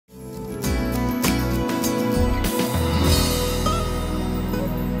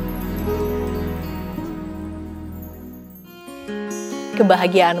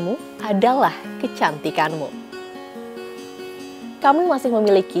Kebahagiaanmu adalah kecantikanmu. Kami masih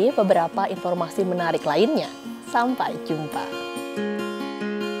memiliki beberapa informasi menarik lainnya. Sampai jumpa.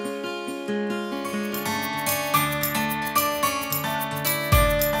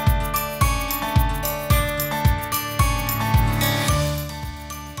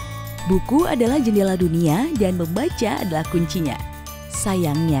 Buku adalah jendela dunia dan membaca adalah kuncinya.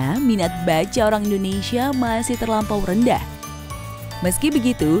 Sayangnya, minat baca orang Indonesia masih terlampau rendah. Meski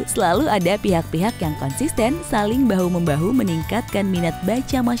begitu, selalu ada pihak-pihak yang konsisten saling bahu-membahu meningkatkan minat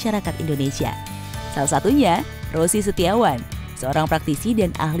baca masyarakat Indonesia. Salah satunya, Roosie Setiawan, seorang praktisi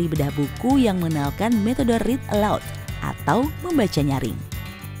dan ahli bedah buku yang mengenalkan metode Read Aloud atau membaca nyaring.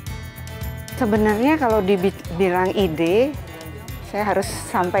 Sebenarnya kalau dibilang ide, saya harus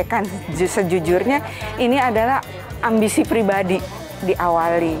sampaikan sejujurnya, ini adalah ambisi pribadi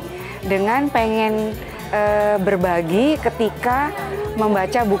diawali dengan pengen berbagi ketika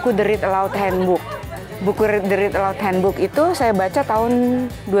membaca buku The Read Aloud Handbook. Buku The Read Aloud Handbook itu saya baca tahun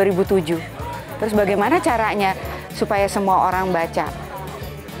 2007. Terus bagaimana caranya supaya semua orang baca?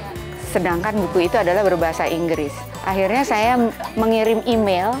 Sedangkan buku itu adalah berbahasa Inggris. Akhirnya saya mengirim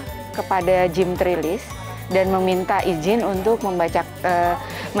email kepada Jim Trilis dan meminta izin untuk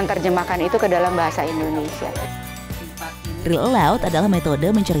menerjemahkan itu ke dalam bahasa Indonesia. Read Aloud adalah metode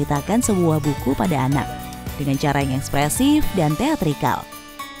menceritakan sebuah buku pada anak dengan cara yang ekspresif dan teatrikal.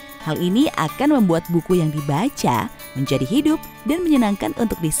 Hal ini akan membuat buku yang dibaca menjadi hidup dan menyenangkan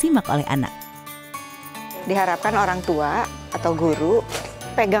untuk disimak oleh anak. Diharapkan orang tua atau guru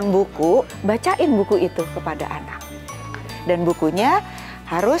pegang buku, bacain buku itu kepada anak. Dan bukunya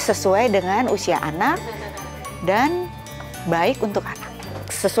harus sesuai dengan usia anak dan baik untuk anak.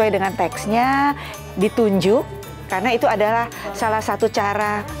 Sesuai dengan teksnya, ditunjuk. Karena itu adalah salah satu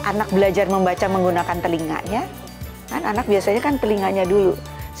cara anak belajar membaca menggunakan telinganya. Kan anak biasanya kan telinganya dulu,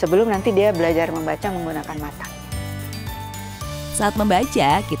 sebelum nanti dia belajar membaca menggunakan mata. Saat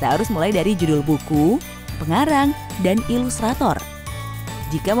membaca, kita harus mulai dari judul buku, pengarang, dan ilustrator.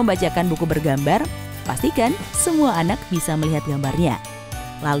 Jika membacakan buku bergambar, pastikan semua anak bisa melihat gambarnya.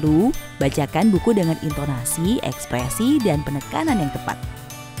 Lalu, bacakan buku dengan intonasi, ekspresi, dan penekanan yang tepat.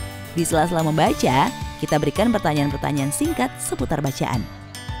 Di sela-sela membaca, kita berikan pertanyaan-pertanyaan singkat seputar bacaan.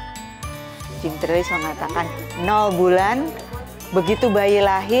 Jim Trilis mengatakan 0 bulan, begitu bayi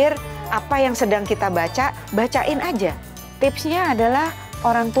lahir, apa yang sedang kita baca, bacain aja. Tipsnya adalah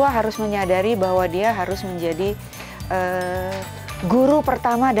orang tua harus menyadari bahwa dia harus menjadi guru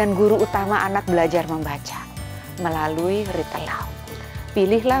pertama dan guru utama anak belajar membaca melalui Read Aloud.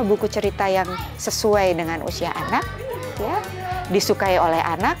 Pilihlah buku cerita yang sesuai dengan usia anak, ya, disukai oleh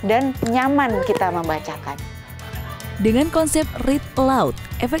anak dan nyaman kita membacakan. Dengan konsep Read Aloud,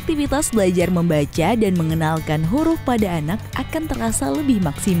 efektivitas belajar membaca dan mengenalkan huruf pada anak akan terasa lebih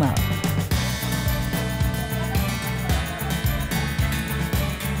maksimal.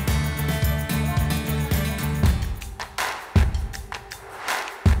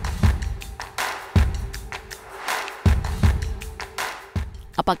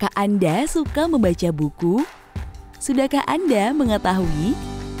 Apakah Anda suka membaca buku? Sudahkah Anda mengetahui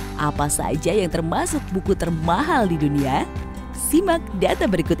apa saja yang termasuk buku termahal di dunia? Simak data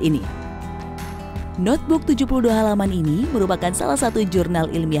berikut ini. Notebook 72 halaman ini merupakan salah satu jurnal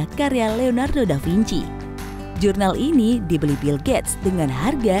ilmiah karya Leonardo da Vinci. Jurnal ini dibeli Bill Gates dengan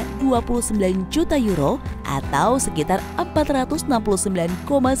harga 29 juta euro atau sekitar 469,9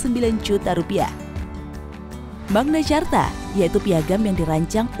 juta rupiah. Magna Carta, yaitu piagam yang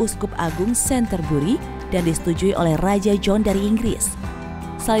dirancang Uskup Agung Canterbury dan disetujui oleh Raja John dari Inggris.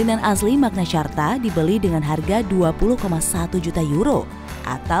 Salinan asli Magna Carta dibeli dengan harga 20,1 juta euro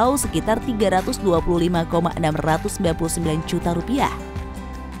atau sekitar 325,699 juta rupiah.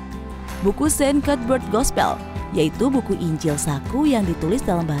 Buku St. Cuthbert Gospel, yaitu buku Injil saku yang ditulis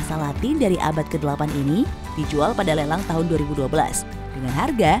dalam bahasa Latin dari abad ke-8 ini, dijual pada lelang tahun 2012 dengan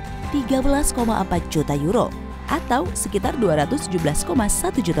harga 13,4 juta euro atau sekitar 217,1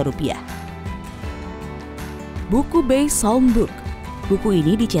 juta rupiah. Buku Bay Psalmbook. Buku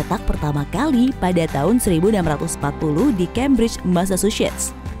ini dicetak pertama kali pada tahun 1640 di Cambridge,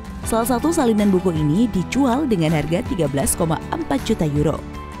 Massachusetts. Salah satu salinan buku ini dijual dengan harga 13,4 juta euro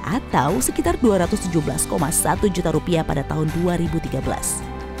atau sekitar 217,1 juta rupiah pada tahun 2013.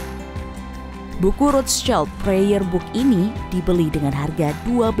 Buku Rothschild Prayer Book ini dibeli dengan harga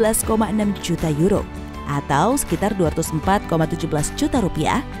 12,6 juta euro atau sekitar 204,17 juta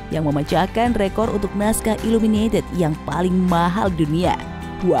rupiah yang memecahkan rekor untuk naskah illuminated yang paling mahal dunia.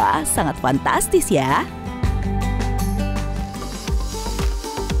 Wah, sangat fantastis ya!